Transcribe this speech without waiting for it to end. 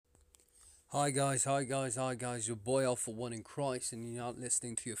Hi guys, your boy Alpha One in Christ, and you're not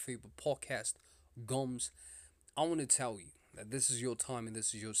listening to your favorite podcast, Gums. I want to tell you that this is your time and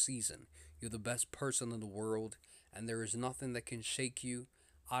this is your season. You're the best person in the world, and there is nothing that can shake you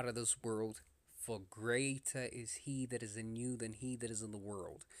out of this world. For greater is He that is in you than he that is in the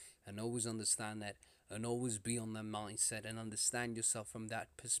world. And always understand that, and always be on that mindset, and understand yourself from that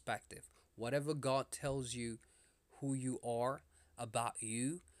perspective. Whatever God tells you who you are, about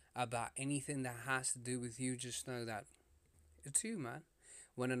you, about anything that has to do with you, just know that it's you, man.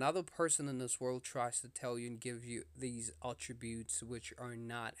 When another person in this world tries to tell you and give you these attributes which are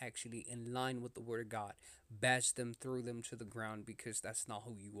not actually in line with the Word of God, bash them, throw them to the ground, because that's not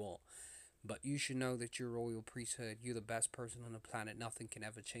who you are. But you should know that you're royal priesthood. You're the best person on the planet. Nothing can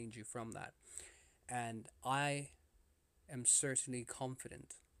ever change you from that. And I am certainly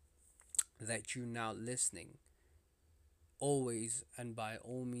confident that you're now listening always and by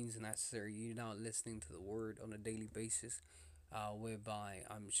all means necessary. You're now listening to the word on a daily basis, whereby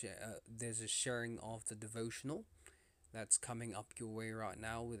there's a sharing of the devotional that's coming up your way right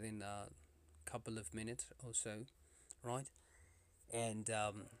now within a couple of minutes or so, right? And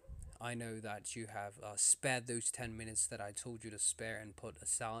I know that you have spared those 10 minutes that I told you to spare and put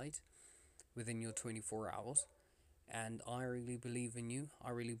aside within your 24 hours. And I really believe in you.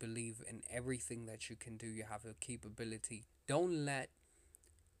 I really believe in everything that you can do. You have a capability. Don't let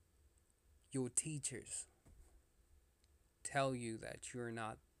your teachers tell you that you're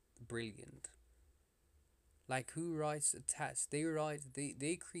not brilliant. Like, who writes a test? They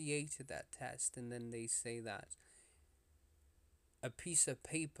created that test, and then they say that a piece of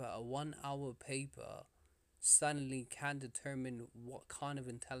paper, a 1 hour paper, suddenly can determine what kind of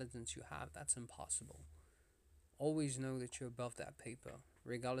intelligence you have. That's impossible. Always know that you're above that paper,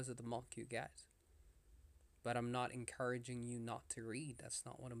 regardless of the mark you get. But I'm not encouraging you not to read. That's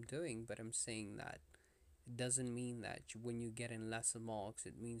not what I'm doing. But I'm saying that it doesn't mean that when you get in lesser marks,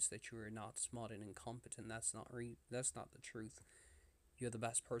 it means that you are not smart and incompetent. That's not the truth. You're the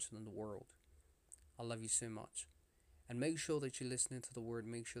best person in the world. I love you so much. And make sure that you're listening to the word.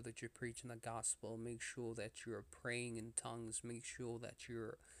 Make sure that you're preaching the gospel. Make sure that you're praying in tongues. Make sure that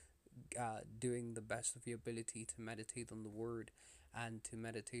you're doing the best of your ability to meditate on the word and to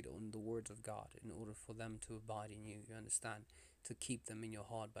meditate on the words of God in order for them to abide in you. You understand? To keep them in your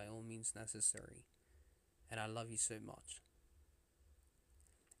heart by all means necessary. And I love you so much.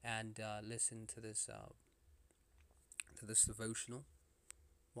 And listen to this devotional.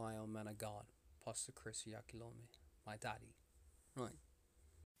 My old man of God, Pastor Chris Yakilome, my daddy. Right.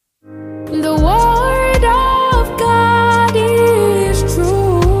 The word of God is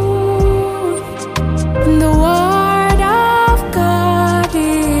true. The word of God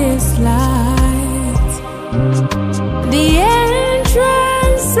is light. The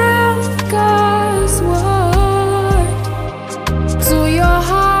entrance of God's word to your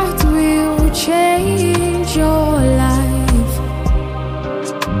heart will change your life.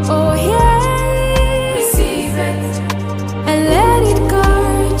 Oh yeah, receive it and let it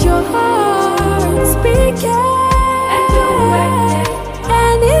guard your heart. Speak it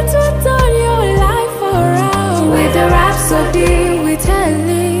and it will turn your life around. With the rhapsody we're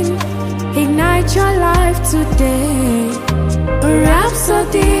telling, ignite your life today. A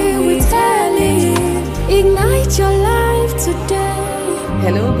rhapsody we're telling, ignite your life today.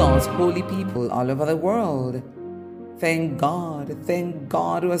 Hello, God's holy people all over the world. Thank God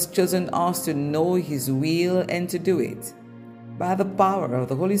who has chosen us to know His will and to do it by the power of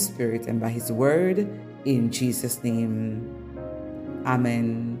the Holy Spirit and by His word, in Jesus' name.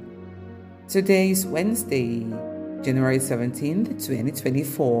 Amen. Today is Wednesday, January 17th,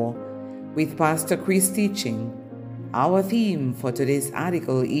 2024, with Pastor Chris teaching. Our theme for today's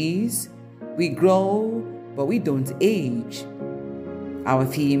article is We Grow, but We Don't Age. Our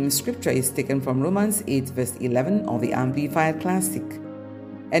theme scripture is taken from Romans 8 verse 11 of the Amplified Classic.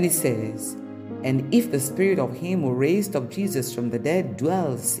 And it says, "And if the spirit of him who raised up Jesus from the dead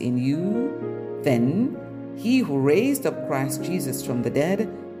dwells in you, then he who raised up Christ Jesus from the dead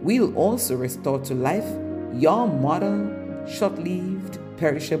will also restore to life your mortal, short-lived,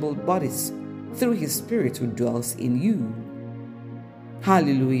 perishable bodies through his spirit who dwells in you."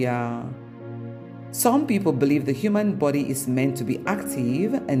 Hallelujah. Some people believe the human body is meant to be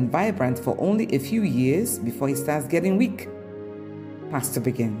active and vibrant for only a few years before it starts getting weak. Pastor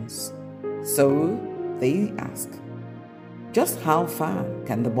begins. So they ask, just how far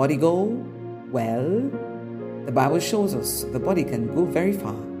can the body go? Well, the Bible shows us the body can go very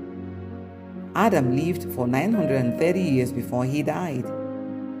far. Adam lived for 930 years before he died.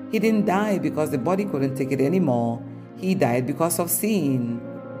 He didn't die because the body couldn't take it anymore. He died because of sin.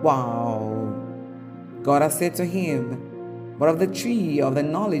 Wow. God has said to him, "But of the tree of the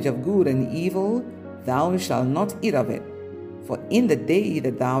knowledge of good and evil thou shalt not eat of it, for in the day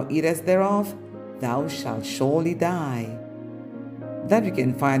that thou eatest thereof thou shalt surely die." That we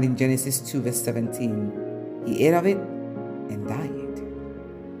can find in Genesis 2 verse 17. He ate of it and died.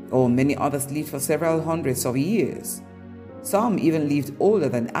 Oh, many others lived for several hundreds of years. Some even lived older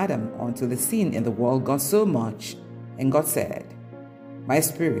than Adam until the sin in the world got so much, and God said, "My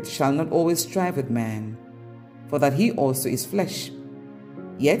spirit shall not always strive with man, for that he also is flesh.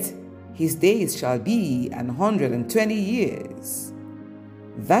 Yet his days shall be 120 years."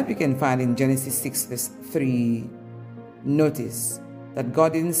 That we can find in Genesis 6 verse 3. Notice that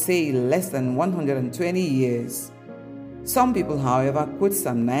God didn't say less than 120 years. Some people, however, quote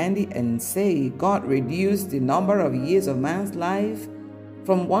Psalm 90 and say God reduced the number of years of man's life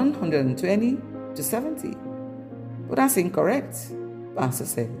from 120 to 70. But that's incorrect, Pastor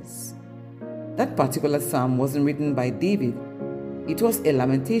says. That particular psalm wasn't written by David. It was a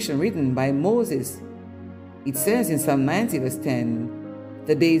lamentation written by Moses. It says in Psalm 90 verse 10,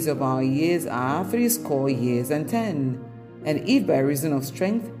 "The days of our years are 80 years and 10, and if by reason of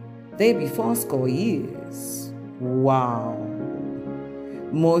strength they be 80 years." Wow.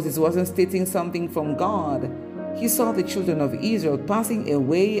 Moses wasn't stating something from God. He saw the children of Israel passing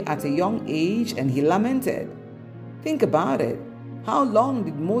away at a young age and he lamented. Think about it. How long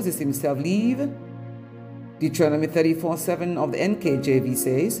did Moses himself live? Deuteronomy 34:7 of the NKJV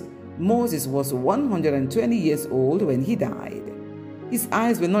says, "Moses was 120 years old when he died. His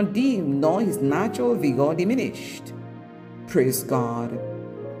eyes were not dim, nor his natural vigor diminished." Praise God.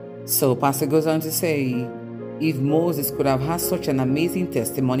 So Pastor goes on to say, if Moses could have had such an amazing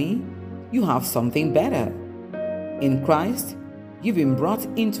testimony, you have something better. In Christ, you've been brought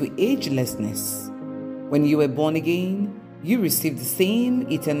into agelessness. When you were born again, you received the same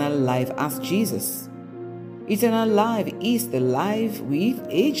eternal life as Jesus. Eternal life is the life with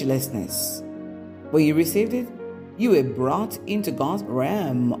agelessness. When you received it, you were brought into God's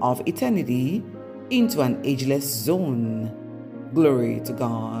realm of eternity, into an ageless zone. Glory to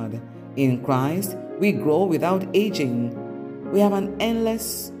God. In Christ, we grow without aging. We have an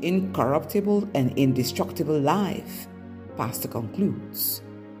endless, incorruptible, and indestructible life. Pastor concludes.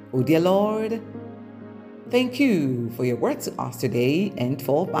 Oh dear Lord, thank you for your word to us today and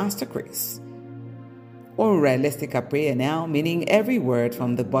for Pastor Chris. All right, let's take a prayer now, meaning every word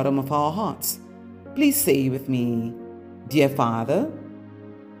from the bottom of our hearts. Please say with me, "Dear Father,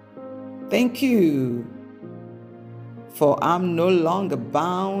 thank you, for I'm no longer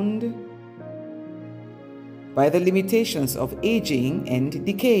bound by the limitations of aging and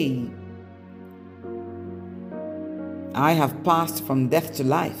decay. I have passed from death to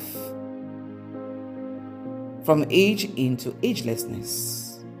life, from age into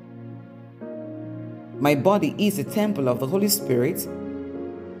agelessness. My body is a temple of the Holy Spirit,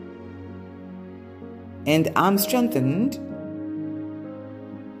 and I'm strengthened,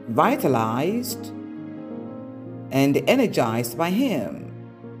 vitalized, and energized by Him,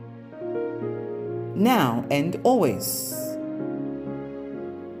 now and always.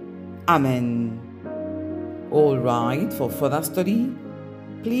 Amen." All right, for further study,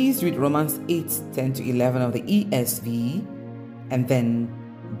 please read Romans 8:10-11 of the ESV, and then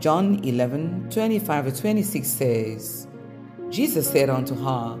John 11:25-26 says, "Jesus said unto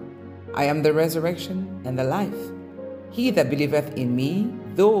her, I am the resurrection and the life. He that believeth in me,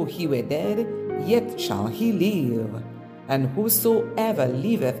 though he were dead, yet shall he live. And whosoever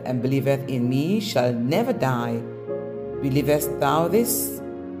liveth and believeth in me shall never die. Believest thou this,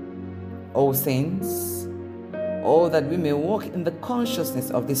 O saints? Oh, that we may walk in the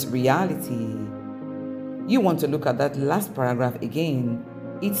consciousness of this reality." You want to look at that last paragraph again.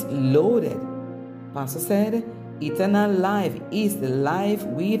 It's loaded. Pastor said, eternal life is the life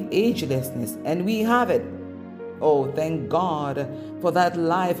with agelessness, and we have it. Oh, thank God for that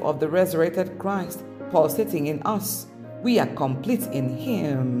life of the resurrected Christ pulsating in us. We are complete in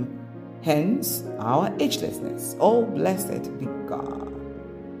Him, hence our agelessness. Oh, blessed be God.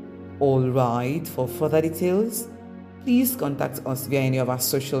 All right, for further details, please contact us via any of our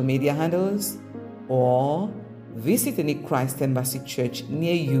social media handles or visit any Christ Embassy Church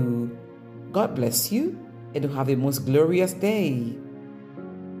near you. God bless you and have a most glorious day.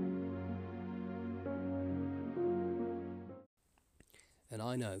 And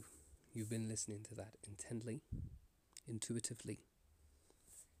I know you've been listening to that intently, intuitively,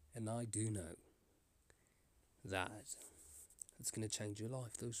 and I do know that it's going to change your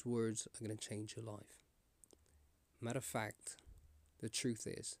life. Those words are going to change your life. Matter of fact, the truth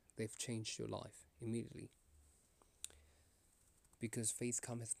is they've changed your life immediately. because faith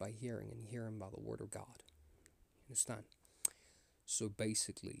cometh by hearing, and hearing by the word of God. Understand? So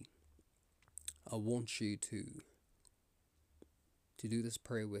basically, I want you to do this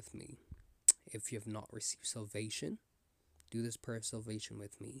prayer with me. If you have not received salvation, do this prayer of salvation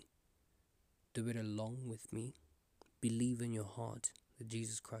with me. Do it along with me. Believe in your heart that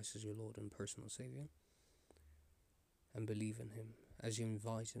Jesus Christ is your Lord and personal Savior. And believe in Him as you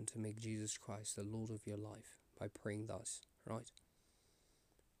invite Him to make Jesus Christ the Lord of your life by praying thus, right?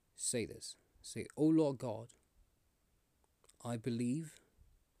 Say this. Say, "O Lord God, I believe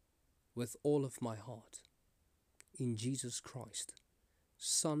with all of my heart in Jesus Christ,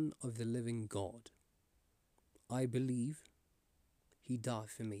 Son of the living God. I believe He died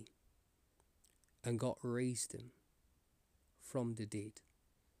for me and God raised Him from the dead.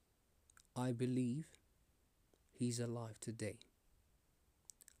 I believe He's alive today.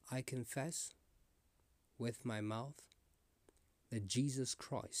 I confess with my mouth that Jesus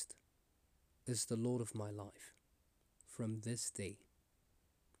Christ is the Lord of my life from this day.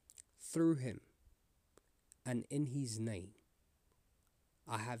 Through Him and in His name,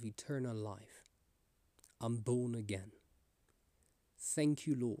 I have eternal life. I'm born again. Thank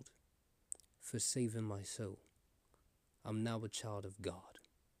you, Lord, for saving my soul. I'm now a child of God."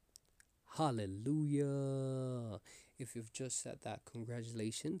 Hallelujah. If you've just said that,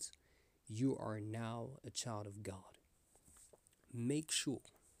 congratulations. You are now a child of God. Make sure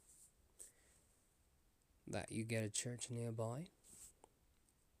that you get a church nearby.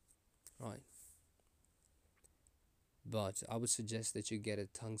 Right. But I would suggest that you get a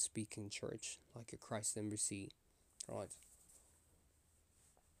tongue-speaking church, like a Christ Embassy. Right.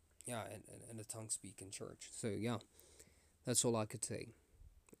 Yeah, and a tongue-speaking church. So, yeah, that's all I could say.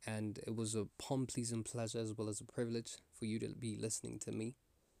 And it was a pleasant pleasure as well as a privilege for you to be listening to me.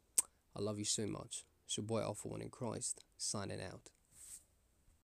 I love you so much. It's your boy Alpha One in Christ, signing out.